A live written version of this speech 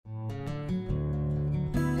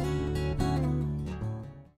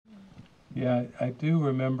Yeah, I do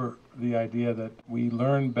remember the idea that we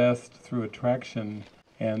learn best through attraction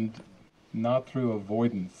and not through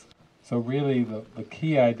avoidance. So really the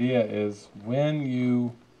key idea is when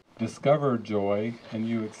you discover joy and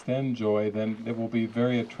you extend joy, then it will be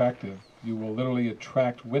very attractive. You will literally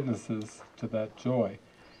attract witnesses to that joy.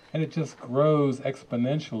 And it just grows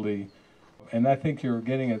exponentially. And I think you're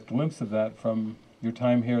getting a glimpse of that from your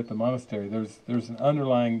time here at the monastery. There's an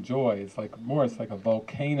underlying joy. It's like a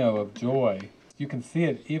volcano of joy. You can see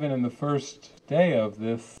it even in the first day of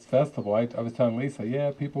this festival. I was telling Lisa,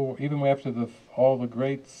 yeah, people, even after all the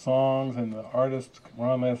great songs and the artists were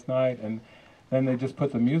on last night, and then they just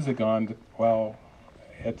put the music on, well,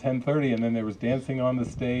 at 10:30, and then there was dancing on the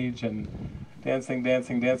stage, and dancing,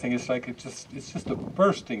 dancing, dancing. It's just a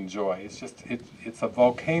bursting joy. It's a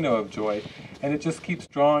volcano of joy, and it just keeps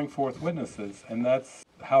drawing forth witnesses, and that's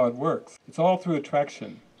how it works. It's all through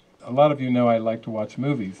attraction. A lot of you know I like to watch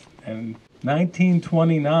movies, and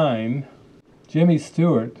 1929, Jimmy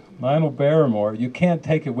Stewart, Lionel Barrymore, You Can't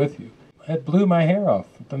Take It With You. It blew my hair off,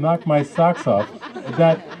 to knock my socks off.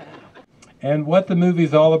 And what the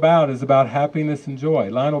movie's all about is about happiness and joy.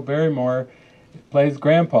 Lionel Barrymore plays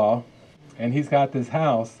Grandpa, and he's got this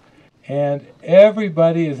house, and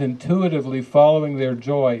everybody is intuitively following their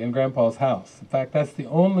joy in Grandpa's house. In fact, that's the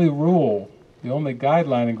only rule, the only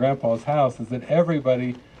guideline in Grandpa's house is that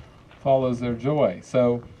everybody follows their joy.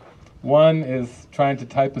 So one is trying to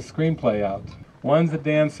type a screenplay out, one's a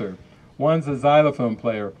dancer, one's a xylophone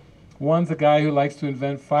player, one's a guy who likes to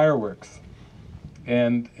invent fireworks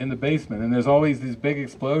and in the basement, and there's always these big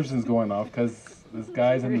explosions going off because this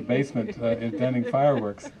guy's in the basement inventing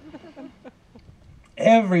fireworks.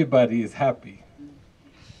 Everybody is happy.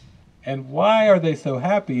 And why are they so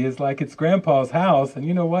happy is like it's Grandpa's house, and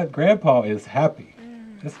you know what? Grandpa is happy.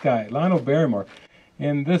 This guy, Lionel Barrymore,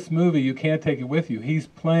 in this movie, You Can't Take It With You, he's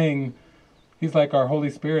like our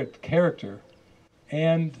Holy Spirit character.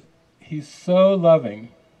 And he's so loving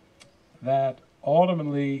that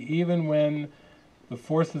ultimately, even when the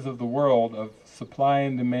forces of the world, of supply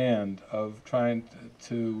and demand, of trying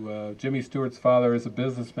to Jimmy Stewart's father is a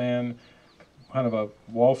businessman, kind of a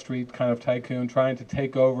Wall Street kind of tycoon, trying to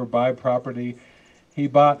take over, buy property. He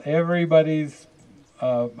bought everybody's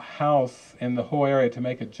house in the whole area to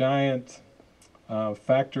make a giant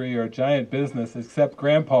factory or a giant business, except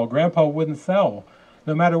Grandpa. Grandpa wouldn't sell.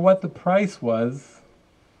 No matter what the price was,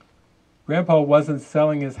 Grandpa wasn't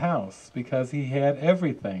selling his house because he had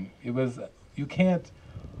everything. You can't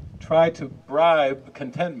try to bribe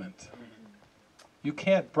contentment. You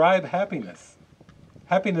can't bribe happiness.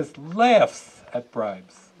 Happiness laughs at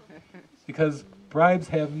bribes because bribes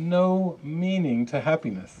have no meaning to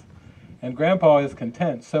happiness. And Grandpa is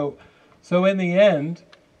content. So in the end,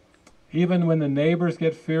 even when the neighbors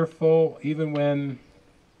get fearful, even when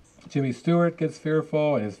Jimmy Stewart gets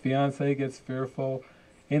fearful and his fiancée gets fearful,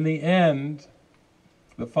 in the end,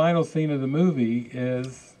 the final scene of the movie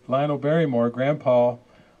is Lionel Barrymore, Grandpa,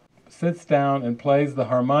 sits down and plays the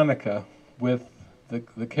harmonica with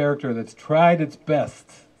the character that's tried its best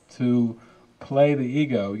to play the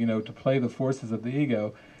ego, to play the forces of the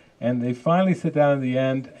ego. And they finally sit down in the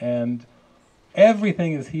end, and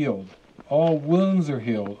everything is healed. All wounds are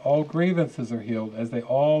healed. All grievances are healed as they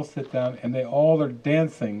all sit down, and they all are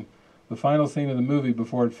dancing. The final scene of the movie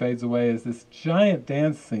before it fades away is this giant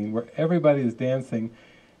dance scene where everybody is dancing,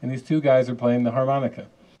 and these two guys are playing the harmonica.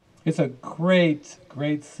 It's a great,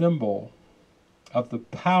 great symbol of the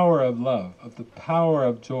power of love, of the power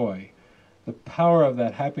of joy, the power of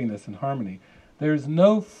that happiness and harmony. There's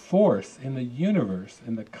no force in the universe,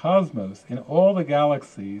 in the cosmos, in all the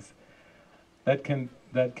galaxies that can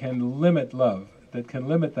limit love, that can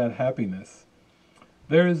limit that happiness.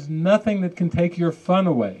 There is nothing that can take your fun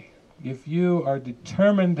away. If you are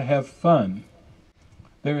determined to have fun,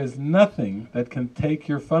 there is nothing that can take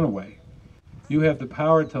your fun away. You have the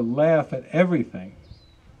power to laugh at everything.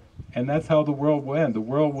 And that's how the world will end. The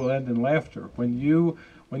world will end in laughter. When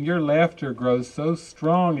your laughter grows so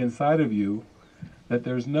strong inside of you that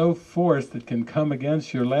there's no force that can come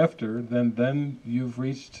against your laughter, then you've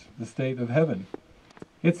reached the state of heaven.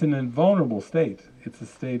 It's an invulnerable state. It's a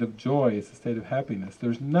state of joy. It's a state of happiness.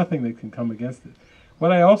 There's nothing that can come against it.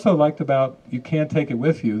 What I also liked about You Can't Take It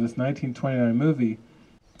With You, this 1929 movie,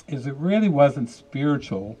 is it really wasn't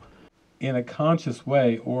spiritual in a conscious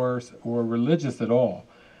way or religious at all.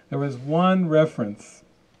 There was one reference,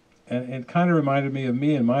 and it kind of reminded me of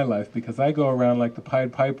me in my life, because I go around like the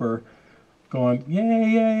Pied Piper going, yeah,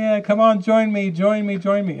 yeah, yeah, come on, join me, join me,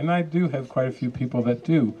 join me. And I do have quite a few people that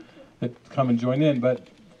come and join in. But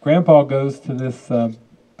Grandpa goes to this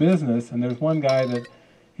business, and there's one guy that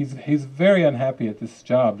he's very unhappy at this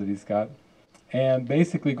job that he's got. And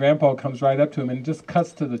basically Grandpa comes right up to him and just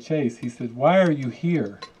cuts to the chase. He said, "Why are you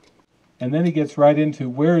here?" And then he gets right into,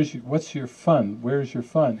 what's your fun? Where's your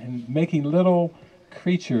fun? And making little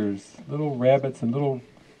creatures, little rabbits and little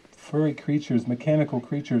furry creatures, mechanical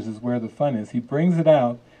creatures is where the fun is. He brings it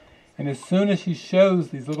out, and as soon as he shows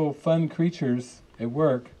these little fun creatures at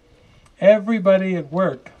work, everybody at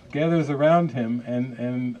work gathers around him,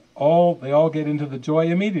 and they all get into the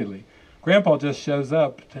joy immediately. Grandpa just shows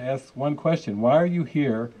up to ask one question: why are you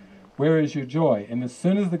here? Where is your joy? And as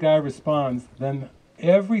soon as the guy responds, then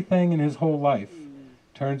everything in his whole life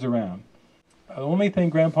turns around. The only thing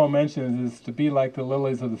Grandpa mentions is to be like the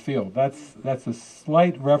lilies of the field. That's a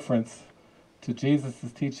slight reference to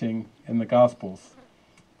Jesus' teaching in the Gospels.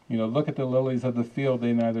 You know, look at the lilies of the field,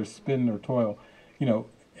 they neither spin nor toil. You know,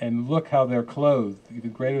 and look how they're clothed,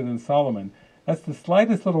 even greater than Solomon. That's the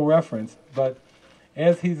slightest little reference, but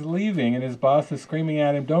as he's leaving and his boss is screaming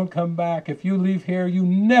at him, "Don't come back. If you leave here, you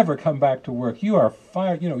never come back to work. You are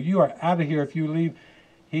fired. You know, you are out of here if you leave."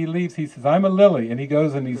 He leaves, he says, "I'm a lily," and he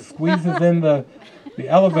goes and he squeezes in the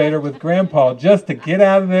elevator with Grandpa just to get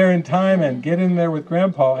out of there in time and get in there with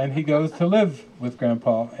Grandpa, and he goes to live with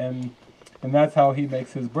Grandpa, and that's how he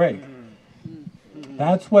makes his break.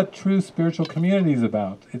 That's what true spiritual community is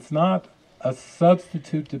about. It's not a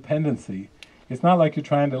substitute dependency. It's not like you're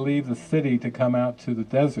trying to leave the city to come out to the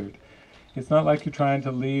desert. It's not like you're trying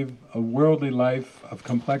to leave a worldly life of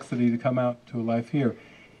complexity to come out to a life here.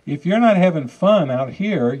 If you're not having fun out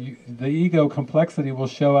here, the ego complexity will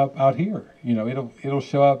show up out here. You know, it'll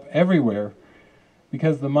show up everywhere,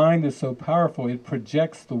 because the mind is so powerful, it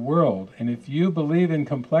projects the world. And if you believe in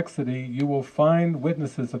complexity, you will find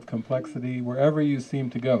witnesses of complexity wherever you seem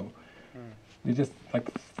to go. They're just like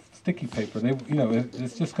sticky paper.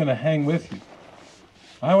 It's just going to hang with you.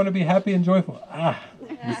 I want to be happy and joyful.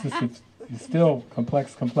 It's still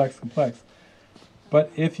complex.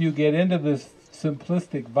 But if you get into this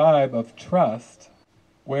simplistic vibe of trust,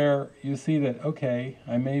 where you see that, okay,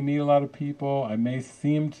 I may meet a lot of people, I may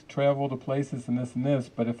seem to travel to places and this,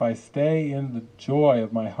 but if I stay in the joy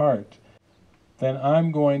of my heart, then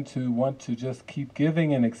I'm going to want to just keep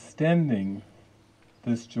giving and extending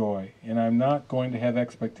this joy, and I'm not going to have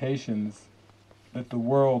expectations that the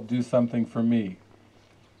world do something for me.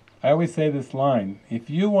 I always say this line: if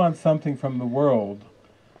you want something from the world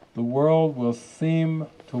will seem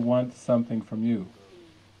to want something from you.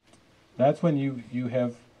 That's when you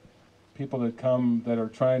have people that come that are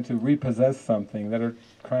trying to repossess something, that are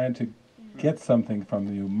trying to get something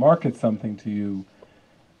from you, market something to you,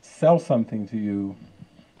 sell something to you.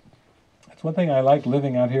 That's one thing I like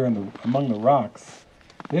living out here among the rocks.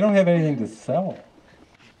 They don't have anything to sell.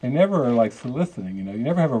 They never are like soliciting, you know. You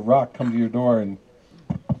never have a rock come to your door and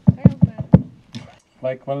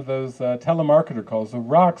like one of those telemarketer calls. The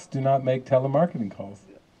rocks do not make telemarketing calls.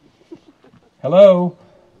 Hello,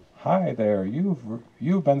 hi there.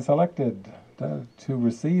 You've been selected to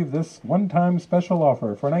receive this one-time special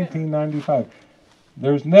offer for $19.95.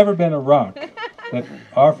 There's never been a rock that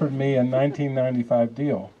offered me a $19.95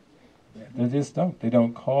 deal. They just don't. They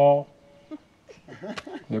don't call.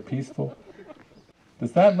 They're peaceful.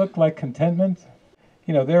 Does that look like contentment?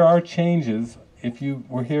 You know, there are changes. If you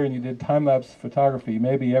were here and you did time-lapse photography,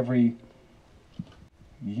 maybe every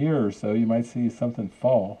year or so you might see something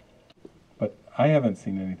fall. But I haven't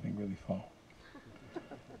seen anything really fall.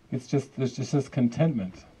 It's just, there's just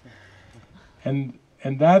contentment. And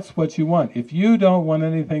that's what you want. If you don't want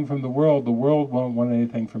anything from the world won't want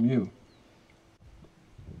anything from you.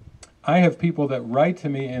 I have people that write to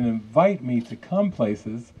me and invite me to come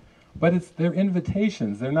places, but they're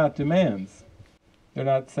invitations, they're not demands. They're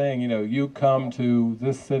not saying, you know, you come to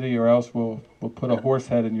this city or else we'll put a horse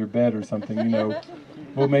head in your bed or something, you know,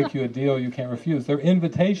 we'll make you a deal you can't refuse. They're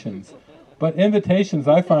invitations. But invitations,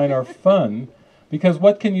 I find, are fun, because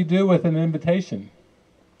what can you do with an invitation?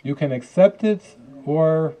 You can accept it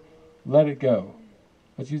or let it go.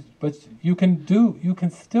 But you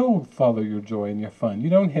can still follow your joy and your fun. You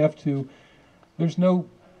don't have to, there's no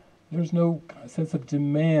sense of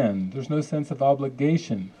demand, there's no sense of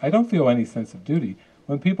obligation. I don't feel any sense of duty.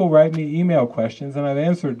 When people write me email questions, and I've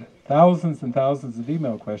answered thousands and thousands of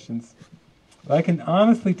email questions, I can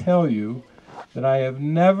honestly tell you that I have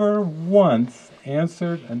never once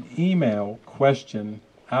answered an email question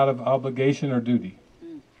out of obligation or duty.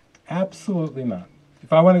 Absolutely not.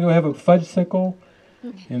 If I want to go have a fudgesicle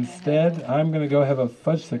instead, I'm going to go have a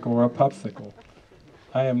fudgesicle or a popsicle.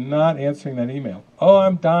 I am not answering that email. Oh,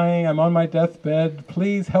 I'm dying, I'm on my deathbed,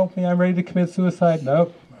 please help me, I'm ready to commit suicide.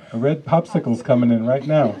 Nope, a red popsicle's coming in right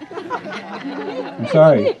now. I'm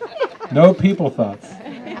sorry, no people thoughts.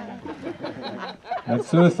 That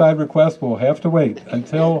suicide request will have to wait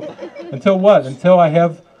until what? Until I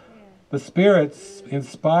have the Spirit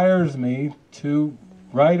inspires me to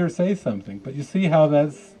write or say something. But you see how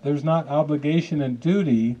there's not obligation and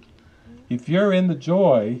duty. If you're in the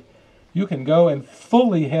joy, you can go and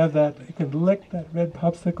fully have that. You can lick that red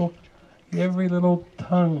popsicle, every little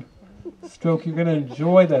tongue stroke. You're going to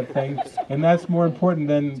enjoy that thing, and that's more important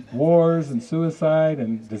than wars and suicide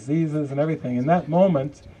and diseases and everything. In that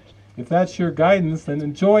moment, if that's your guidance, then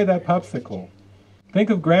enjoy that popsicle. Think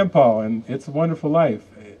of Grandpa and It's a Wonderful Life.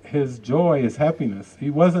 His joy is happiness. He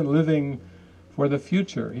wasn't living for the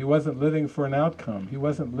future. He wasn't living for an outcome. He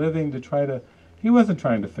wasn't living to he wasn't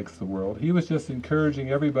trying to fix the world. He was just encouraging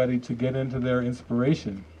everybody to get into their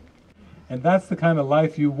inspiration. And that's the kind of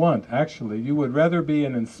life you want, actually. You would rather be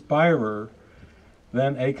an inspirer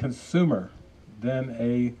than a consumer, than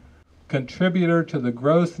a contributor to the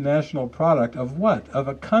gross national product of what? Of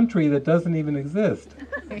a country that doesn't even exist.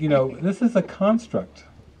 You know, this is a construct.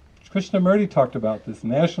 Krishnamurti talked about this.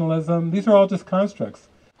 Nationalism, these are all just constructs.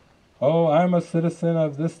 Oh, I'm a citizen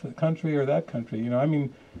of this country or that country. You know, I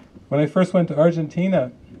mean, when I first went to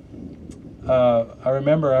Argentina, I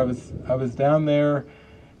remember I was down there,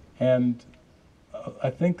 and I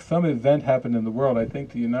think some event happened in the world. I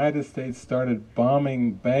think the United States started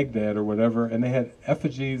bombing Baghdad or whatever, and they had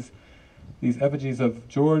effigies, these effigies of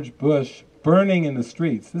George Bush burning in the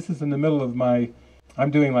streets. This is in the middle of I'm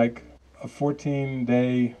doing like a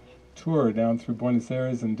 14-day tour down through Buenos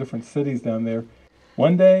Aires and different cities down there.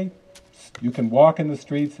 One day, you can walk in the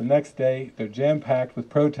streets. The next day, they're jam-packed with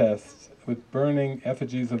protests, with burning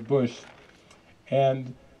effigies of Bush.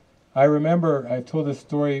 And I remember, I've told this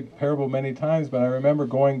parable many times, but I remember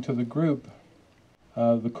going to the group,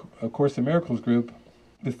 the A Course in Miracles group.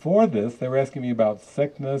 Before this, they were asking me about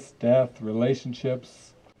sickness, death,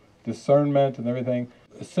 relationships, discernment, and everything.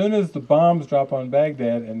 As soon as the bombs drop on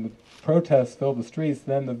Baghdad and the protests fill the streets,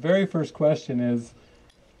 then the very first question is,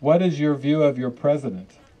 what is your view of your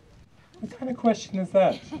president? What kind of question is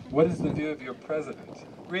that? What is the view of your president?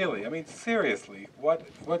 Really, I mean, seriously, what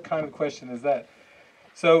kind of question is that?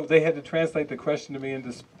 So they had to translate the question to me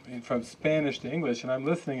from Spanish to English, and I'm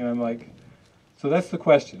listening and I'm like, so that's the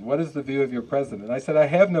question, what is the view of your president? I said, I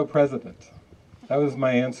have no president. That was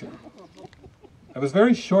my answer. I was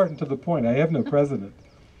very short and to the point, I have no president.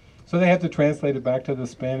 So they had to translate it back to the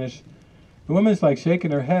Spanish. The woman's like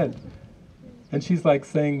shaking her head, and she's like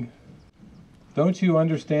saying, don't you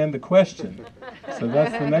understand the question? So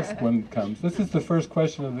that's the next one comes. This is the first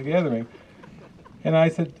question of the gathering. And I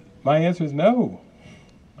said, my answer is no,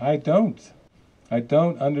 I don't. I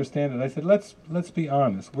don't understand it. I said, let's be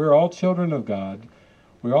honest. We're all children of God.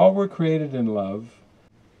 We all were created in love.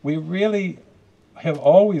 We really have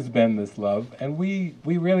always been this love, and we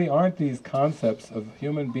really aren't these concepts of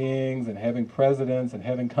human beings and having presidents and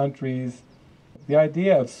having countries. The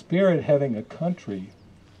idea of spirit having a country.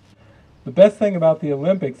 The best thing about the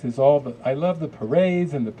Olympics is I love the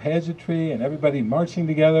parades and the pageantry and everybody marching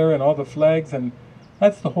together and all the flags, and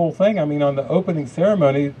that's the whole thing. I mean, on the opening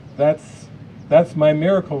ceremony, that's my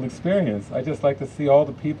miracle experience. I just like to see all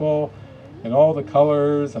the people and all the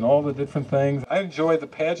colors and all the different things. I enjoy the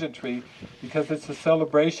pageantry because it's a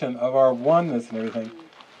celebration of our oneness and everything.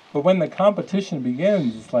 But when the competition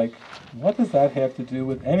begins, it's like, what does that have to do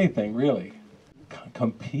with anything, really?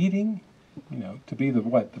 Competing? You know, to be the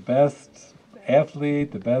best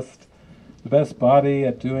athlete, the best body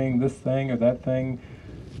at doing this thing or that thing.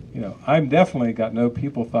 You know, I'm definitely got no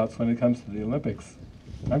people thoughts when it comes to the Olympics.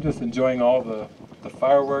 I'm just enjoying all the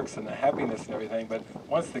fireworks and the happiness and everything, but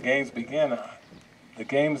once the games begin, the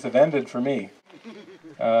games have ended for me.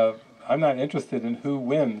 I'm not interested in who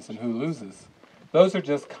wins and who loses. Those are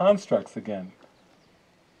just constructs again.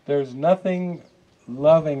 There's nothing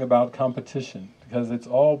loving about competition, because it's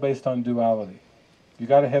all based on duality. You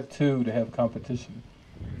got to have two to have competition.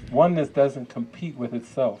 Oneness doesn't compete with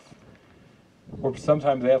itself. Or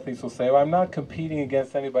sometimes athletes will say, well, I'm not competing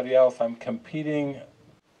against anybody else, I'm competing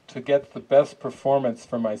to get the best performance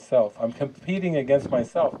for myself. I'm competing against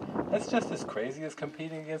myself. That's just as crazy as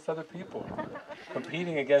competing against other people.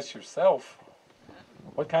 Competing against yourself.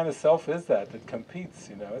 What kind of self is that competes,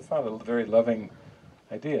 you know? It's not a very loving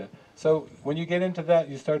idea. So when you get into that,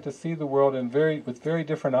 you start to see the world with very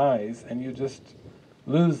different eyes, and you just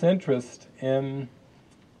lose interest in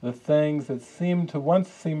the things that once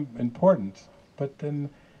seem important, but then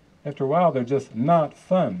after a while they're just not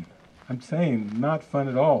fun. I'm saying not fun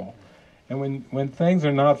at all. And when things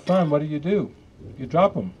are not fun, what do? You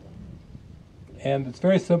drop them. And it's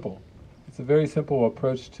very simple. It's a very simple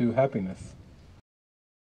approach to happiness.